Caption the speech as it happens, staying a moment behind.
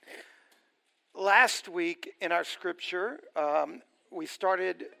Last week in our scripture,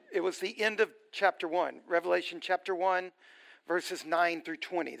 it was the end of chapter 1, Revelation chapter 1, verses 9 through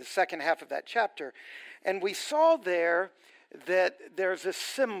 20, the second half of that chapter. And we saw there that there's a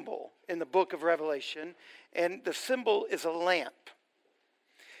symbol in the book of Revelation, and the symbol is a lamp.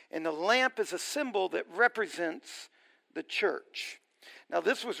 And the lamp is a symbol that represents the church. Now,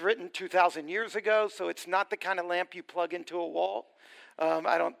 this was written 2,000 years ago, so it's not the kind of lamp you plug into a wall.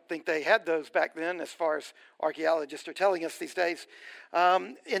 I don't think they had those back then, as far as archaeologists are telling us these days.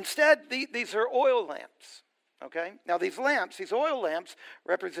 Instead, these are oil lamps. Okay? Now, these oil lamps,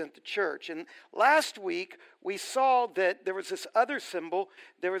 represent the church. And last week, we saw that there was this other symbol.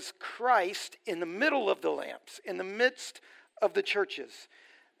 There was Christ in the middle of the lamps, in the midst of the churches.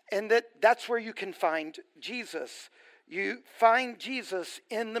 And that's where you can find Jesus. You find Jesus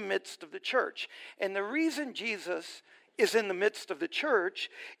in the midst of the church. And the reason Jesus is in the midst of the church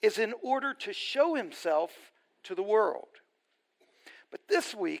is in order to show himself to the world. But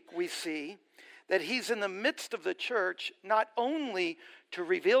this week we see that he's in the midst of the church not only to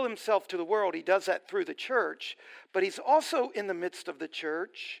reveal himself to the world, he does that through the church, but he's also in the midst of the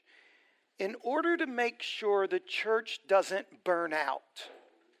church in order to make sure the church doesn't burn out.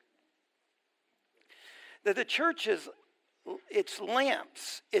 That the church it's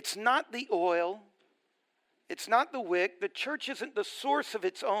lamps. It's not the oil. It's not the wick. The church isn't the source of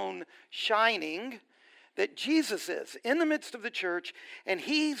its own shining. That Jesus is in the midst of the church, and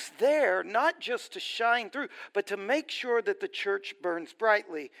he's there not just to shine through, but to make sure that the church burns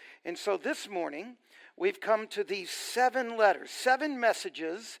brightly. And so this morning, we've come to these 7 letters, 7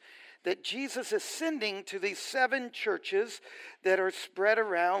 messages that Jesus is sending to these 7 churches that are spread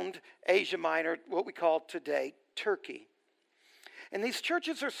around Asia Minor, what we call today Turkey. And these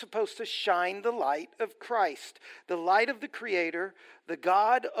churches are supposed to shine the light of Christ, the light of the Creator, the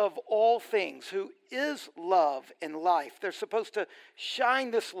God of all things, who is love and life. They're supposed to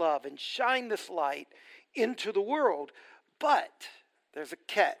shine this love and shine this light into the world. But there's a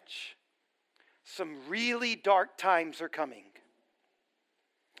catch. Some really dark times are coming.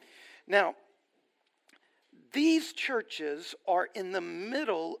 Now, these churches are in the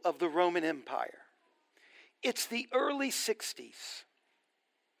middle of the Roman Empire. It's the early 60s.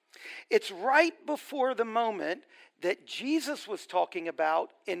 It's right before the moment that Jesus was talking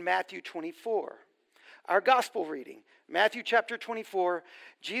about in Matthew 24. Our gospel reading, Matthew chapter 24,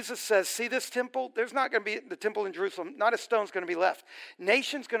 Jesus says, see this temple? There's not going to be the temple in Jerusalem. Not a stone's going to be left.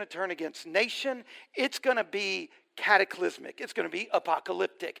 Nation's going to turn against nation. It's going to be cataclysmic. It's going to be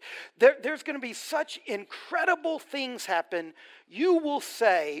apocalyptic. There's going to be such incredible things happen, you will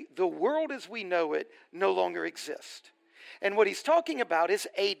say the world as we know it no longer exists. And what he's talking about is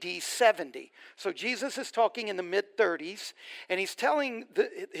AD 70. So Jesus is talking in the mid-30s, and he's telling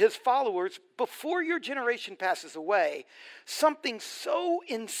his followers, before your generation passes away, something so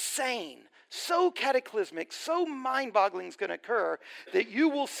insane, so cataclysmic, so mind-boggling is going to occur that you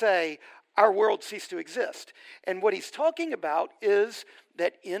will say, our world ceased to exist. And what he's talking about is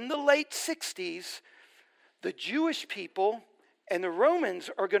that in the late 60s, the Jewish people and the Romans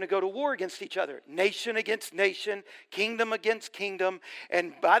are going to go to war against each other. Nation against nation, kingdom against kingdom.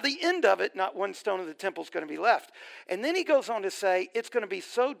 And by the end of it, not one stone of the temple is going to be left. And then he goes on to say, it's going to be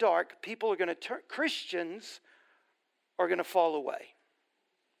so dark, people are going to turn, Christians are going to fall away.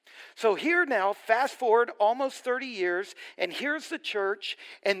 So here now, fast forward almost 30 years, and here's the church,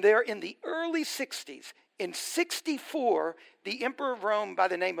 and they're in the early 60s. In 64, the emperor of Rome by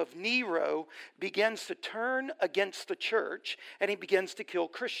the name of Nero begins to turn against the church, and he begins to kill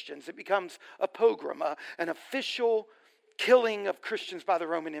Christians. It becomes a pogrom, an official killing of Christians by the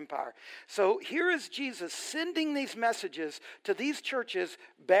Roman Empire. So here is Jesus sending these messages to these churches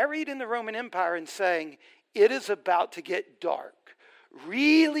buried in the Roman Empire and saying, it is about to get dark.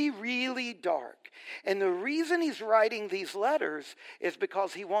 Really, really dark. And the reason he's writing these letters is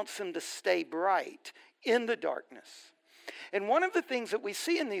because he wants them to stay bright in the darkness. And one of the things that we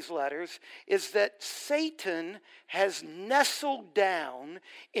see in these letters is that Satan has nestled down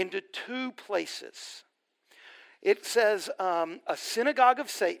into 2 places. It says a synagogue of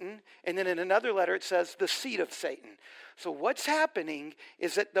Satan, and then in another letter it says the seat of Satan. So what's happening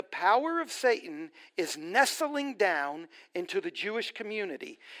is that the power of Satan is nestling down into the Jewish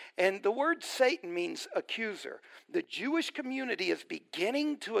community. And the word Satan means accuser. The Jewish community is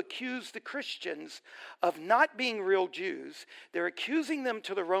beginning to accuse the Christians of not being real Jews. They're accusing them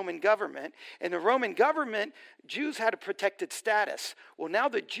to the Roman government. And the Roman government, Jews had a protected status. Well, now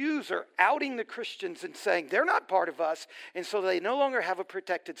the Jews are outing the Christians and saying they're not part of us. And so they no longer have a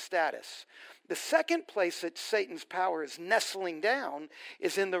protected status. The second place that Satan's power is nestling down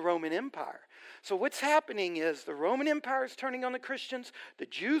is in the Roman Empire. So what's happening is the Roman Empire is turning on the Christians, the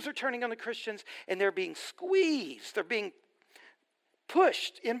Jews are turning on the Christians, and they're being squeezed. They're being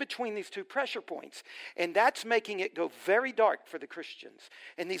pushed in between these two pressure points. And that's making it go very dark for the Christians.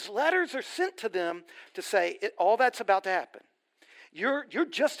 And these letters are sent to them to say, all that's about to happen. You're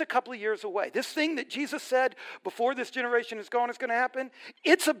just a couple of years away. This thing that Jesus said before this generation is gone is going to happen,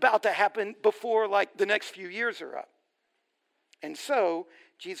 it's about to happen before like the next few years are up. And so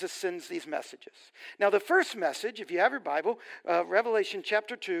Jesus sends these messages. Now the first message, if you have your Bible, Revelation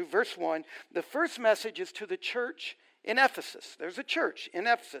chapter 2, verse 1, the first message is to the church in Ephesus. There's a church in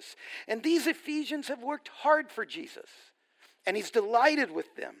Ephesus. And these Ephesians have worked hard for Jesus. And he's delighted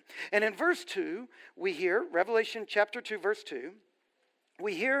with them. And in verse 2, we hear, Revelation chapter 2, verse 2,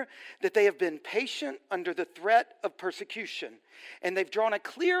 we hear that they have been patient under the threat of persecution. And they've drawn a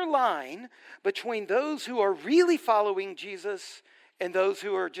clear line between those who are really following Jesus and those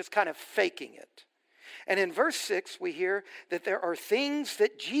who are just kind of faking it. And in verse 6, we hear that there are things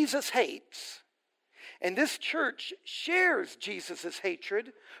that Jesus hates. And this church shares Jesus'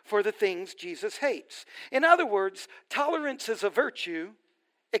 hatred for the things Jesus hates. In other words, tolerance is a virtue,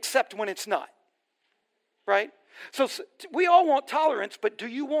 except when it's not. Right? So we all want tolerance, but do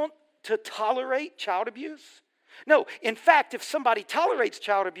you want to tolerate child abuse? No. In fact, if somebody tolerates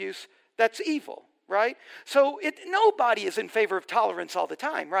child abuse, that's evil. Right? So nobody is in favor of tolerance all the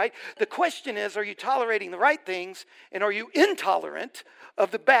time, right? The question is, are you tolerating the right things and are you intolerant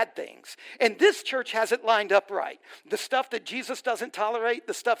of the bad things? And this church has it lined up right. The stuff that Jesus doesn't tolerate,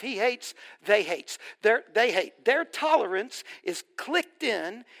 the stuff he hates, they hate. Their tolerance is clicked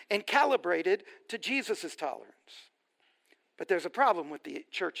in and calibrated to Jesus' tolerance. But there's a problem with the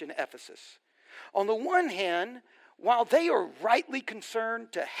church in Ephesus. On the one hand, while they are rightly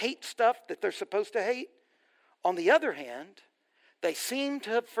concerned to hate stuff that they're supposed to hate, on the other hand, they seem to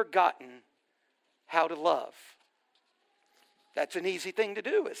have forgotten how to love. That's an easy thing to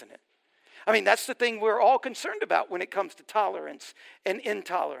do, isn't it? I mean, that's the thing we're all concerned about when it comes to tolerance and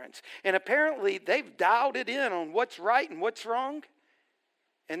intolerance. And apparently, they've dialed it in on what's right and what's wrong,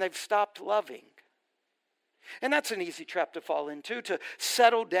 and they've stopped loving. And that's an easy trap to fall into, to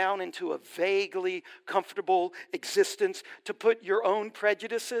settle down into a vaguely comfortable existence, to put your own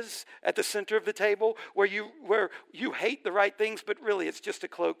prejudices at the center of the table, where you hate the right things, but really it's just a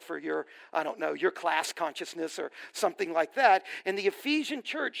cloak for your class consciousness or something like that. And the Ephesian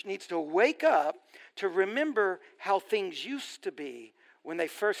church needs to wake up to remember how things used to be when they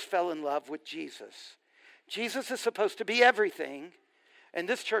first fell in love with Jesus. Jesus is supposed to be everything, and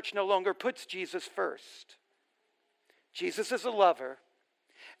this church no longer puts Jesus first. Jesus is a lover,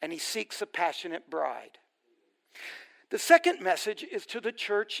 and he seeks a passionate bride. The second message is to the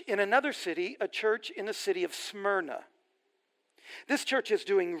church in another city, a church in the city of Smyrna. This church is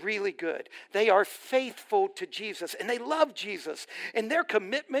doing really good. They are faithful to Jesus, and they love Jesus, and their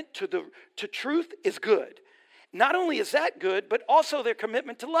commitment to truth is good. Not only is that good, but also their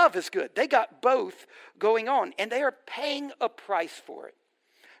commitment to love is good. They got both going on, and they are paying a price for it.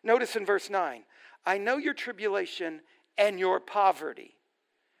 Notice in verse 9, I know your tribulation and your poverty.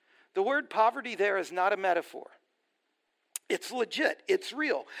 The word poverty there is not a metaphor. It's legit. It's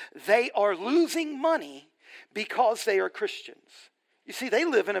real. They are losing money because they are Christians. You see, they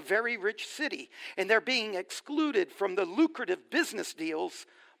live in a very rich city, and they're being excluded from the lucrative business deals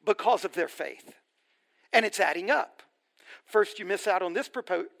because of their faith. And it's adding up. First, you miss out on this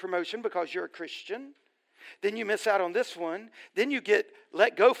promotion because you're a Christian. Then you miss out on this one. Then you get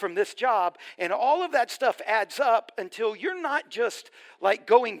let go from this job. And all of that stuff adds up until you're not just like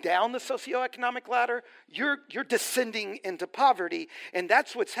going down the socioeconomic ladder. You're descending into poverty. And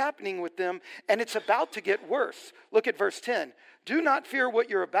that's what's happening with them. And it's about to get worse. Look at verse 10. Do not fear what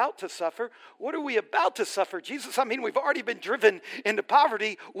you're about to suffer. What are we about to suffer, Jesus? I mean, we've already been driven into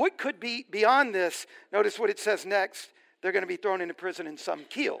poverty. What could be beyond this? Notice what it says next. They're going to be thrown into prison and some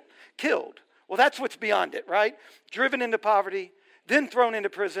killed. Well, that's what's beyond it, right? Driven into poverty, then thrown into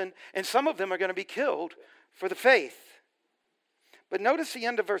prison, and some of them are going to be killed for the faith. But notice the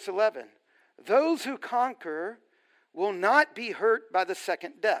end of verse 11. Those who conquer will not be hurt by the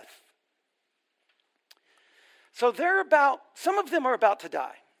second death. So some of them are about to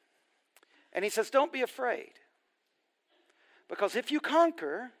die. And he says, don't be afraid. Because if you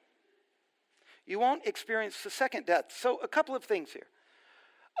conquer, you won't experience the second death. So a couple of things here.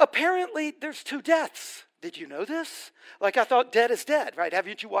 Apparently, there's two deaths Did you know this? Like, I thought dead is dead, right?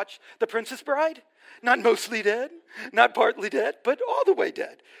 Haven't you watched The Princess Bride? Not mostly dead, not partly dead, but all the way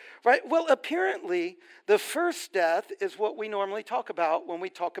dead, right? Well, apparently, the first death is what we normally talk about when we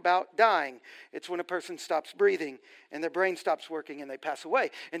talk about dying. It's when a person stops breathing and their brain stops working and they pass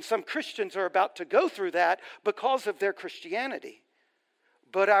away. And some Christians are about to go through that because of their Christianity.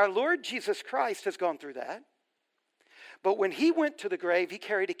 But our Lord Jesus Christ has gone through that. But when he went to the grave, he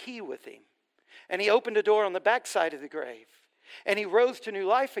carried a key with him. And he opened a door on the backside of the grave. And he rose to new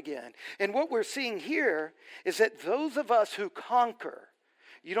life again. And what we're seeing here is that those of us who conquer,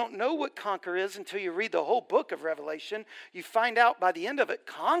 you don't know what conquer is until you read the whole book of Revelation. You find out by the end of it,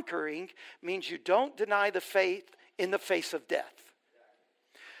 conquering means you don't deny the faith in the face of death.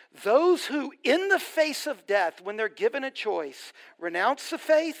 Those who, in the face of death, when they're given a choice, renounce the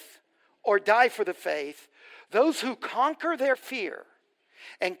faith or die for the faith, those who conquer their fear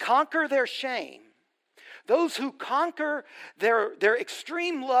and conquer their shame, those who conquer their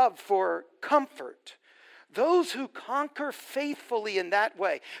extreme love for comfort, those who conquer faithfully in that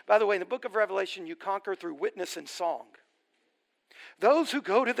way. By the way, in the book of Revelation, you conquer through witness and song. Those who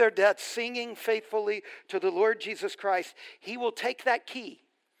go to their death singing faithfully to the Lord Jesus Christ, he will take that key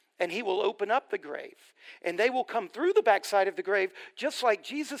and he will open up the grave. And they will come through the backside of the grave just like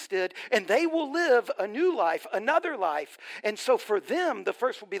Jesus did. And they will live a new life, another life. And so for them, the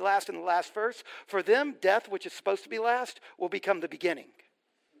first will be last and the last first. For them, death, which is supposed to be last, will become the beginning.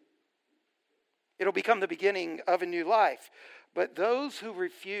 It'll become the beginning of a new life. But those who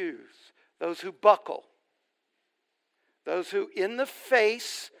refuse, those who buckle, those who in the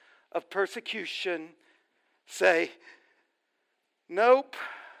face of persecution say, nope,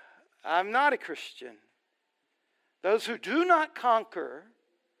 I'm not a Christian. Those who do not conquer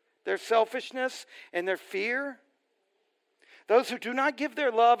their selfishness and their fear, those who do not give their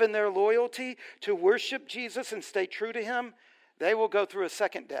love and their loyalty to worship Jesus and stay true to him, they will go through a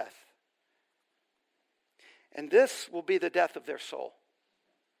second death. And this will be the death of their soul.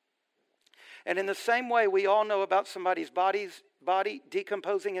 And in the same way we all know about somebody's body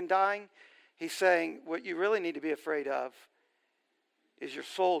decomposing and dying, he's saying what you really need to be afraid of is your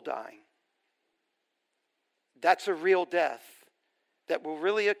soul dying. That's a real death that will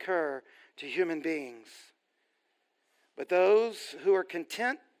really occur to human beings. But those who are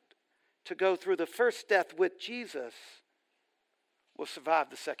content to go through the first death with Jesus will survive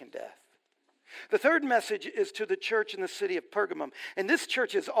the second death. The third message is to the church in the city of Pergamum. And this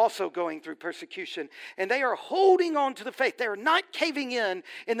church is also going through persecution. And they are holding on to the faith. They are not caving in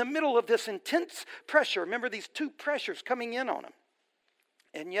the middle of this intense pressure. Remember these two pressures coming in on them.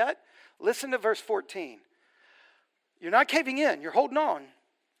 And yet, listen to verse 14. You're not caving in. You're holding on.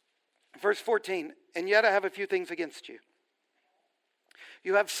 Verse 14. And yet I have a few things against you.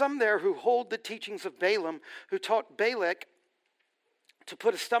 You have some there who hold the teachings of Balaam, who taught Balak to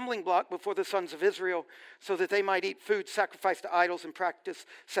put a stumbling block before the sons of Israel so that they might eat food sacrificed to idols and practice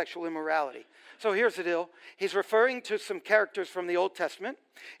sexual immorality. So here's the deal. He's referring to some characters from the Old Testament.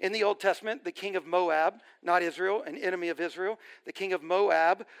 In the Old Testament, the king of Moab, not Israel, an enemy of Israel, the king of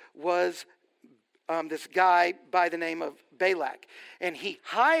Moab was this guy by the name of Balak. And he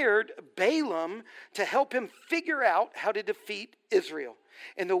hired Balaam to help him figure out how to defeat Israel.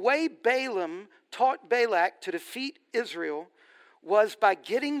 And the way Balaam taught Balak to defeat Israel was by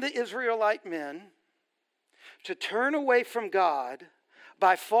getting the Israelite men to turn away from God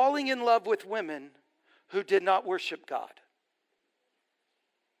by falling in love with women who did not worship God.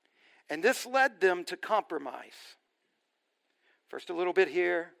 And this led them to compromise. First a little bit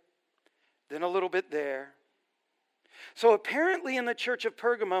here, then a little bit there. So apparently in the church of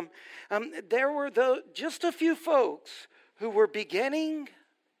Pergamum, there were just a few folks who were beginning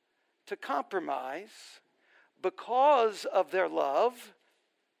to compromise because of their love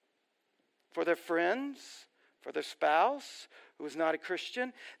for their friends, for their spouse who was not a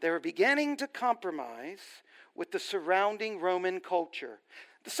Christian. They were beginning to compromise with the surrounding Roman culture.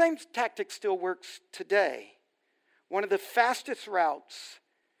 The same tactic still works today. One of the fastest routes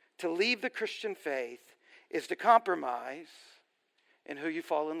to leave the Christian faith is to compromise in who you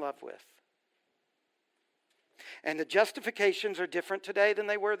fall in love with. And the justifications are different today than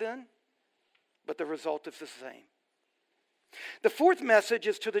they were then, but the result is the same. The fourth message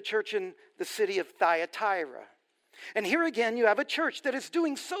is to the church in the city of Thyatira. And here again, you have a church that is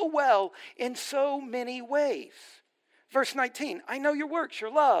doing so well in so many ways. Verse 19, I know your works,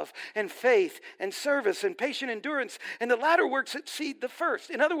 your love and faith and service and patient endurance, and the latter works exceed the first.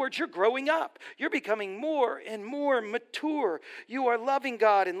 In other words, you're growing up. You're becoming more and more mature. You are loving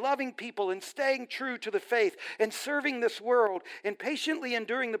God and loving people and staying true to the faith and serving this world and patiently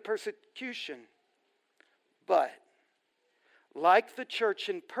enduring the persecution. But, like the church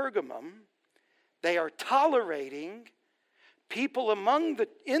in Pergamum, they are tolerating people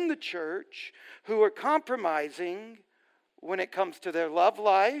in the church who are compromising when it comes to their love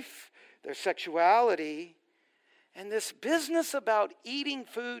life, their sexuality, and this business about eating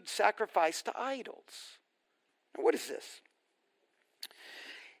food sacrificed to idols. Now, what is this?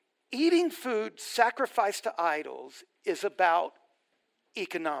 Eating food sacrificed to idols is about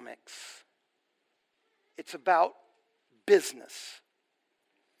economics. It's about business.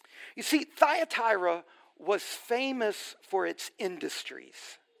 You see, Thyatira was famous for its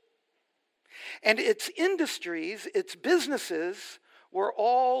industries. And its industries, its businesses, were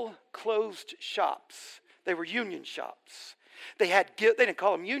all closed shops. They were union shops. They didn't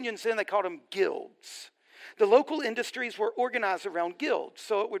call them unions then, they called them guilds. The local industries were organized around guilds.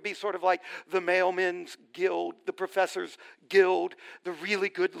 So it would be sort of like the mailmen's guild, the professor's guild, the really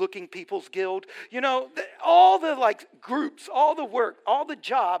good-looking people's guild. You know, all the groups, all the work, all the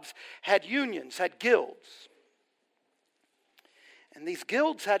jobs had unions, had guilds. And these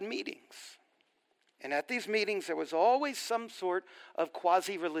guilds had meetings. And at these meetings, there was always some sort of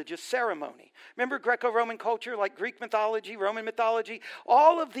quasi-religious ceremony. Remember Greco-Roman culture, like Greek mythology, Roman mythology?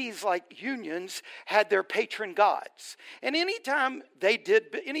 All of these unions had their patron gods. And anytime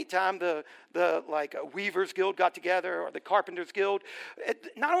the Weavers Guild got together or the Carpenters Guild,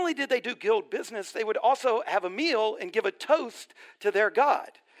 not only did they do guild business, they would also have a meal and give a toast to their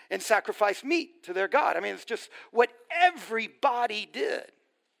god and sacrifice meat to their god. I mean, it's just what everybody did.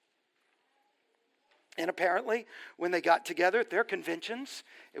 And apparently, when they got together at their conventions,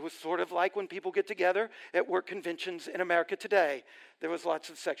 it was sort of like when people get together at work conventions in America today. There was lots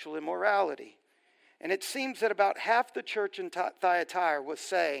of sexual immorality. And it seems that about half the church in Thyatira was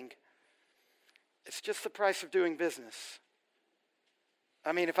saying, it's just the price of doing business.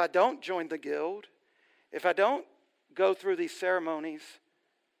 I mean, if I don't join the guild, if I don't go through these ceremonies,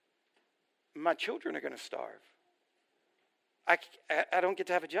 my children are going to starve. I don't get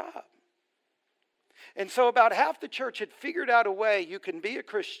to have a job. And so about half the church had figured out a way you can be a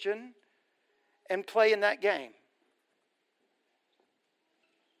Christian and play in that game.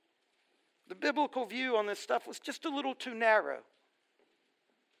 The biblical view on this stuff was just a little too narrow.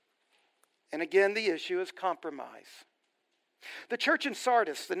 And again, the issue is compromise. The church in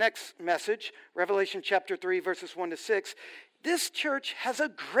Sardis, the next message, Revelation chapter 3, verses 1 to 6, this church has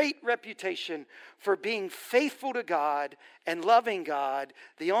a great reputation for being faithful to God and loving God.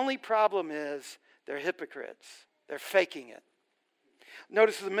 The only problem is they're hypocrites. They're faking it.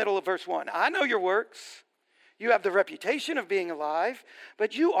 Notice the middle of verse 1. I know your works. You have the reputation of being alive,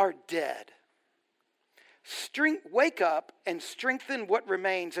 but you are dead. Wake up and strengthen what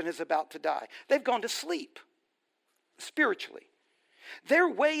remains and is about to die. They've gone to sleep spiritually. Their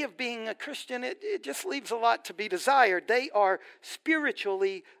way of being a Christian, it just leaves a lot to be desired. They are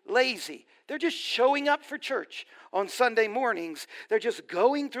spiritually lazy. They're just showing up for church on Sunday mornings. They're just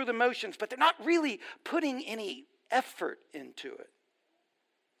going through the motions, but they're not really putting any effort into it.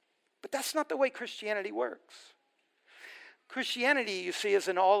 But that's not the way Christianity works. Christianity, you see, is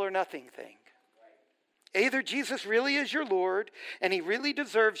an all or nothing thing. Either Jesus really is your Lord and he really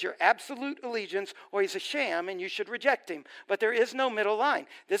deserves your absolute allegiance, or he's a sham and you should reject him. But there is no middle line.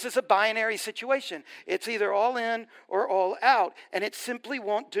 This is a binary situation. It's either all in or all out, and it simply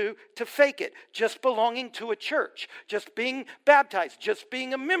won't do to fake it. Just belonging to a church, just being baptized, just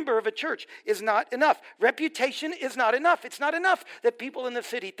being a member of a church is not enough. Reputation is not enough. It's not enough that people in the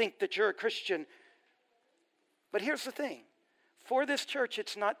city think that you're a Christian. But here's the thing. For this church,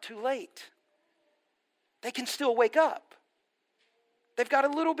 it's not too late. They can still wake up. They've got a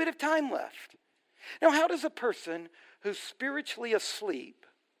little bit of time left. Now, how does a person who's spiritually asleep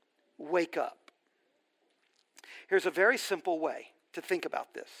wake up? Here's a very simple way to think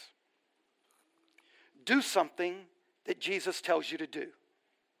about this. Do something that Jesus tells you to do.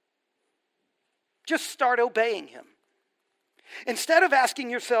 Just start obeying him. Instead of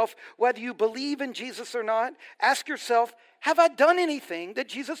asking yourself whether you believe in Jesus or not, ask yourself, have I done anything that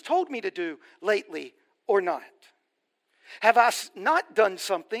Jesus told me to do lately or not? Have I not done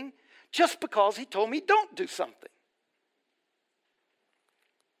something just because he told me don't do something?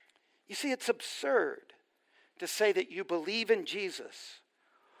 You see, it's absurd to say that you believe in Jesus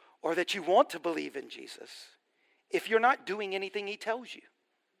or that you want to believe in Jesus if you're not doing anything he tells you.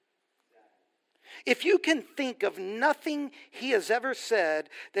 If you can think of nothing he has ever said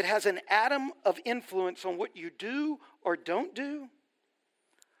that has an atom of influence on what you do or don't do,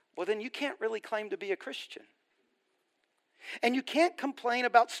 well, then you can't really claim to be a Christian. And you can't complain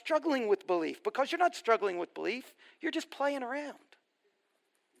about struggling with belief, because you're not struggling with belief. You're just playing around.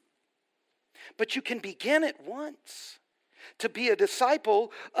 But you can begin at once to be a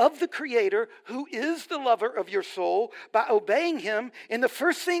disciple of the Creator who is the lover of your soul by obeying Him in the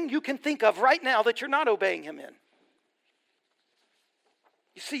first thing you can think of right now that you're not obeying Him in.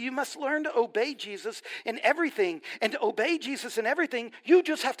 You see, you must learn to obey Jesus in everything. And to obey Jesus in everything, you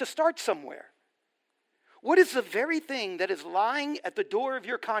just have to start somewhere. What is the very thing that is lying at the door of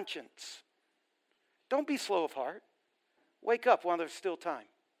your conscience? Don't be slow of heart. Wake up while there's still time.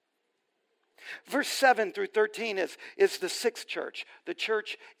 Verse 7 through 13 is the sixth church, the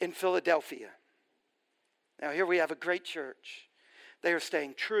church in Philadelphia. Now here we have a great church. They are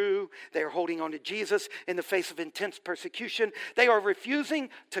staying true. They are holding on to Jesus in the face of intense persecution. They are refusing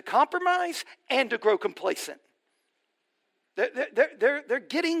to compromise and to grow complacent. They're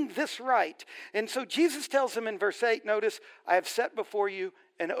getting this right. And so Jesus tells them in verse 8, notice, I have set before you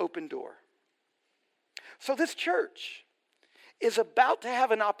an open door. So this church is about to have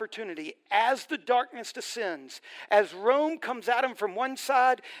an opportunity as the darkness descends, as Rome comes at them from one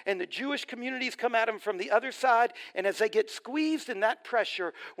side and the Jewish communities come at them from the other side, and as they get squeezed in that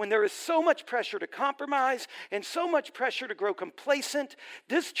pressure, when there is so much pressure to compromise and so much pressure to grow complacent,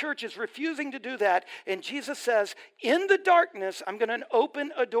 this church is refusing to do that, and Jesus says, in the darkness, I'm going to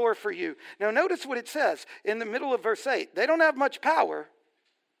open a door for you. Now notice what it says in the middle of verse 8. They don't have much power.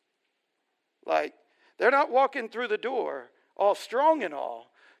 Like, they're not walking through the door all strong and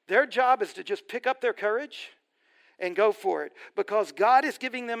all. Their job is to just pick up their courage and go for it, because God is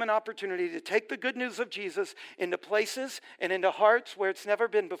giving them an opportunity to take the good news of Jesus into places and into hearts where it's never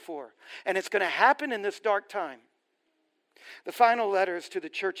been before. And it's going to happen in this dark time. The final letter is to the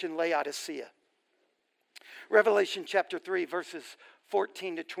church in Laodicea. Revelation chapter 3, verses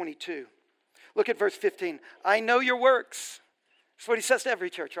 14 to 22. Look at verse 15. I know your works. That's what he says to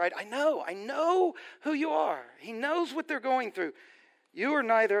every church, right? I know who you are. He knows what they're going through. You are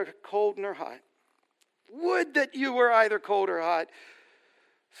neither cold nor hot. Would that you were either cold or hot.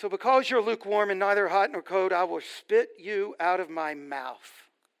 So because you're lukewarm and neither hot nor cold, I will spit you out of my mouth.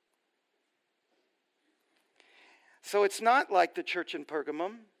 So it's not like the church in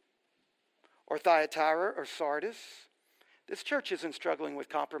Pergamum or Thyatira or Sardis. This church isn't struggling with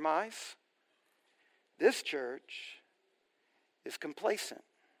compromise. This church is complacent.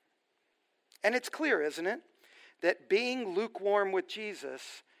 And it's clear, isn't it, that being lukewarm with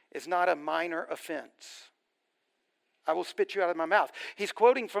Jesus is not a minor offense. I will spit you out of my mouth. He's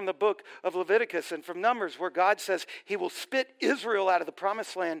quoting from the book of Leviticus and from Numbers, where God says he will spit Israel out of the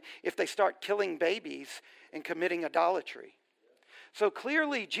promised land if they start killing babies and committing idolatry. So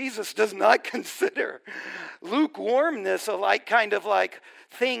clearly Jesus does not consider lukewarmness a kind of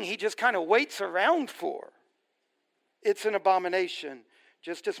thing he just kind of waits around for. It's an abomination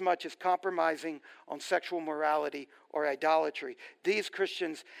just as much as compromising on sexual morality or idolatry. These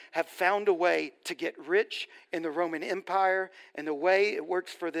Christians have found a way to get rich in the Roman Empire, and the way it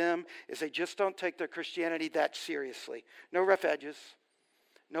works for them is they just don't take their Christianity that seriously. No rough edges,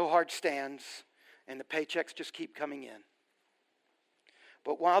 no hard stands, and the paychecks just keep coming in.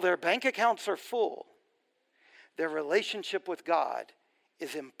 But while their bank accounts are full, their relationship with God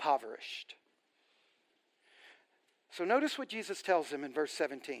is impoverished. So notice what Jesus tells them in verse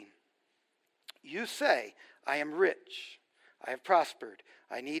 17. You say, I am rich, I have prospered,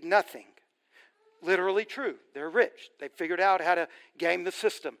 I need nothing. Literally true. They're rich. They figured out how to game the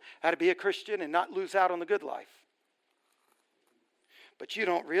system, how to be a Christian and not lose out on the good life. But you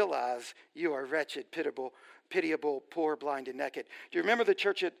don't realize you are wretched, pitiable, poor, blind, and naked. Do you remember the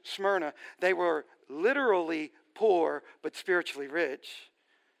church at Smyrna? They were literally poor, but spiritually rich.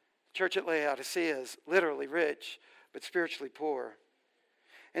 Church at Laodicea is literally rich, but spiritually poor.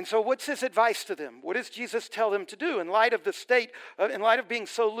 And so what's his advice to them? What does Jesus tell them to do in light of the state, in light of being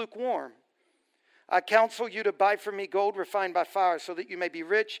so lukewarm? I counsel you to buy from me gold refined by fire, so that you may be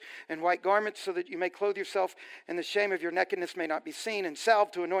rich, and white garments, so that you may clothe yourself, and the shame of your nakedness may not be seen, and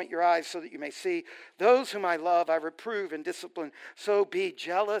salve to anoint your eyes, so that you may see. Those whom I love I reprove and discipline, so be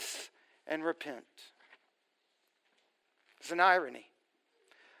jealous and repent. It's an irony.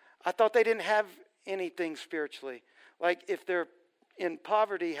 I thought they didn't have anything spiritually. Like, if they're in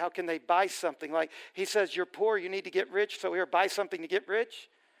poverty, how can they buy something? Like, he says, you're poor, you need to get rich, so here, buy something to get rich.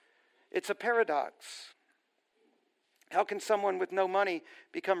 It's a paradox. How can someone with no money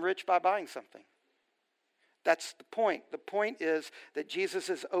become rich by buying something? That's the point. The point is that Jesus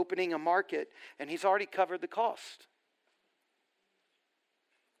is opening a market, and he's already covered the cost.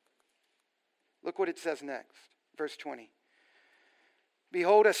 Look what it says next, verse 20.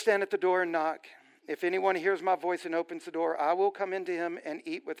 Behold, I stand at the door and knock. If anyone hears my voice and opens the door, I will come into him and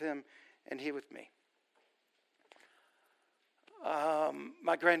eat with him and he with me.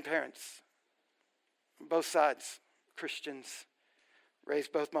 My grandparents both sides, Christians.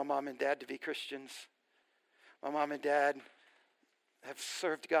 Raised both my mom and dad to be Christians. My mom and dad have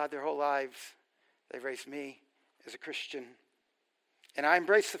served God their whole lives. They raised me as a Christian. And I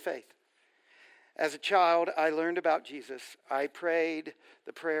embrace the faith. As a child, I learned about Jesus. I prayed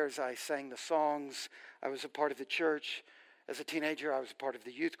the prayers. I sang the songs. I was a part of the church. As a teenager, I was a part of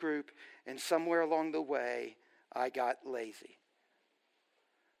the youth group. And somewhere along the way, I got lazy.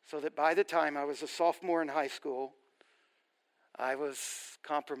 So that by the time I was a sophomore in high school, I was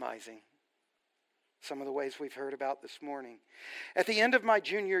compromising some of the ways we've heard about this morning. At the end of my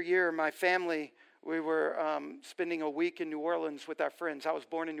junior year, my family, we were spending a week in New Orleans with our friends. I was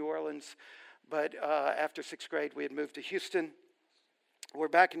born in New Orleans, but after 6th grade, we had moved to Houston. We're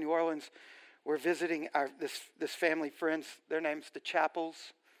back in New Orleans. We're visiting this family friends. Their name's the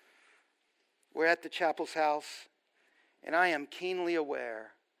Chappells. We're at the Chappells' house, and I am keenly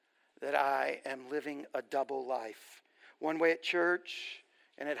aware that I am living a double life. One way at church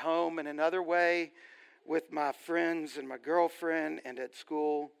and at home, and another way with my friends and my girlfriend and at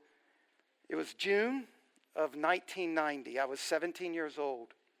school. It was June of 1990. I was 17 years old.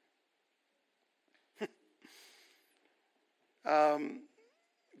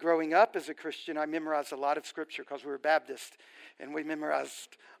 Growing up as a Christian, I memorized a lot of Scripture because we were Baptist, and we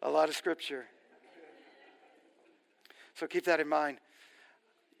memorized a lot of Scripture. So keep that in mind.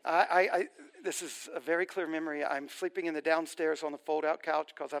 This is a very clear memory. I'm sleeping in the downstairs on the fold-out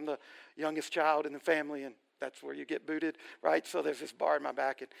couch because I'm the youngest child in the family, and that's where you get booted, right? So there's this bar in my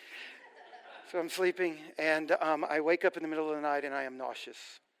back. And so I'm sleeping, and I wake up in the middle of the night, and I am nauseous.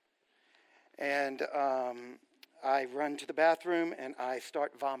 And I run to the bathroom, and I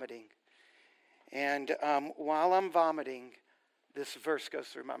start vomiting. And while I'm vomiting, this verse goes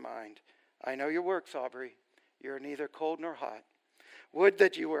through my mind. I know your works, Aubrey. You're neither cold nor hot. Would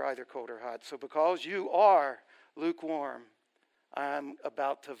that you were either cold or hot. So because you are lukewarm, I'm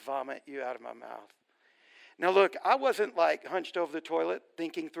about to vomit you out of my mouth. Now look, I wasn't like hunched over the toilet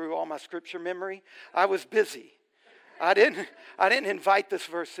thinking through all my Scripture memory. I was busy. I didn't invite this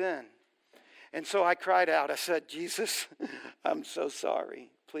verse in. And so I cried out. I said, Jesus, I'm so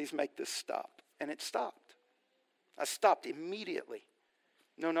sorry. Please make this stop. And it stopped. I stopped immediately.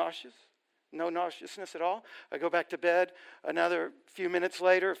 No nauseousness at all. I go back to bed. Another few minutes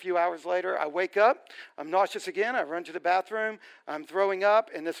later, a few hours later, I wake up. I'm nauseous again. I run to the bathroom. I'm throwing up,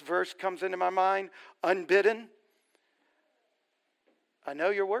 and this verse comes into my mind, unbidden. I know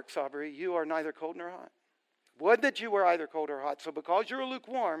your works, Aubrey. You are neither cold nor hot. Would that you were either cold or hot. So because you're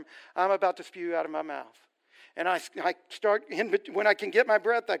lukewarm, I'm about to spew you out of my mouth. And I start, when I can get my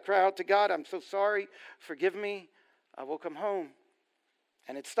breath, I cry out to God, I'm so sorry. Forgive me. I will come home.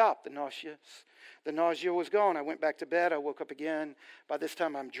 And it stopped, the nausea was gone. I went back to bed. I woke up again. By this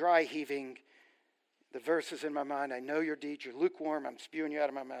time, I'm dry heaving. The verse is in my mind. I know your deeds. You're lukewarm. I'm spewing you out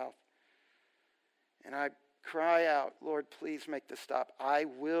of my mouth. And I cry out, Lord, please make this stop. I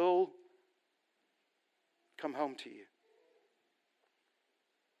will come home to you.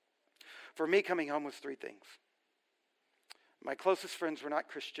 For me, coming home was three things. My closest friends were not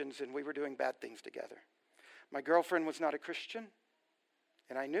Christians, and we were doing bad things together. My girlfriend was not a Christian.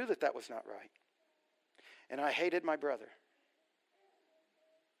 And I knew that that was not right. And I hated my brother.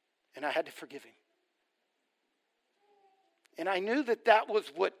 And I had to forgive him. And I knew that that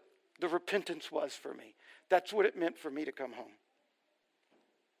was what the repentance was for me. That's what it meant for me to come home.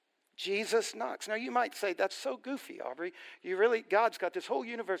 Jesus knocks. Now you might say, that's so goofy, Aubrey. God's got this whole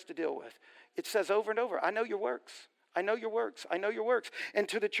universe to deal with. It says over and over, I know your works. I know your works. I know your works. And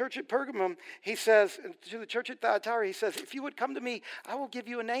to the church at Pergamum, he says, to the church at Thyatira, he says, if you would come to me, I will give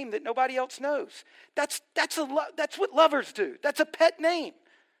you a name that nobody else knows. That's what lovers do. That's a pet name.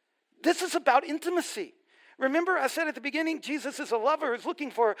 This is about intimacy. Remember, I said at the beginning, Jesus is a lover who's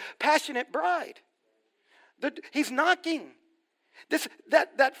looking for a passionate bride. He's knocking.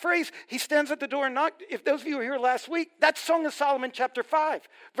 That phrase, he stands at the door and knocks. If those of you who were here last week, that's Song of Solomon chapter 5,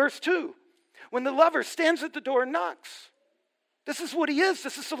 verse 2. When the lover stands at the door and knocks. This is what he is.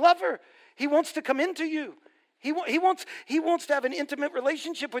 This is the lover. He wants to come into you. He wants to have an intimate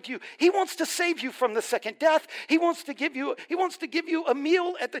relationship with you. He wants to save you from the second death. He wants to give you a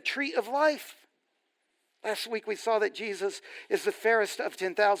meal at the tree of life. Last week we saw that Jesus is the fairest of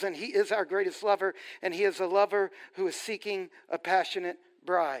 10,000. He is our greatest lover, and he is a lover who is seeking a passionate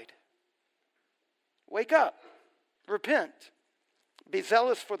bride. Wake up. Repent. Be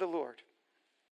zealous for the Lord.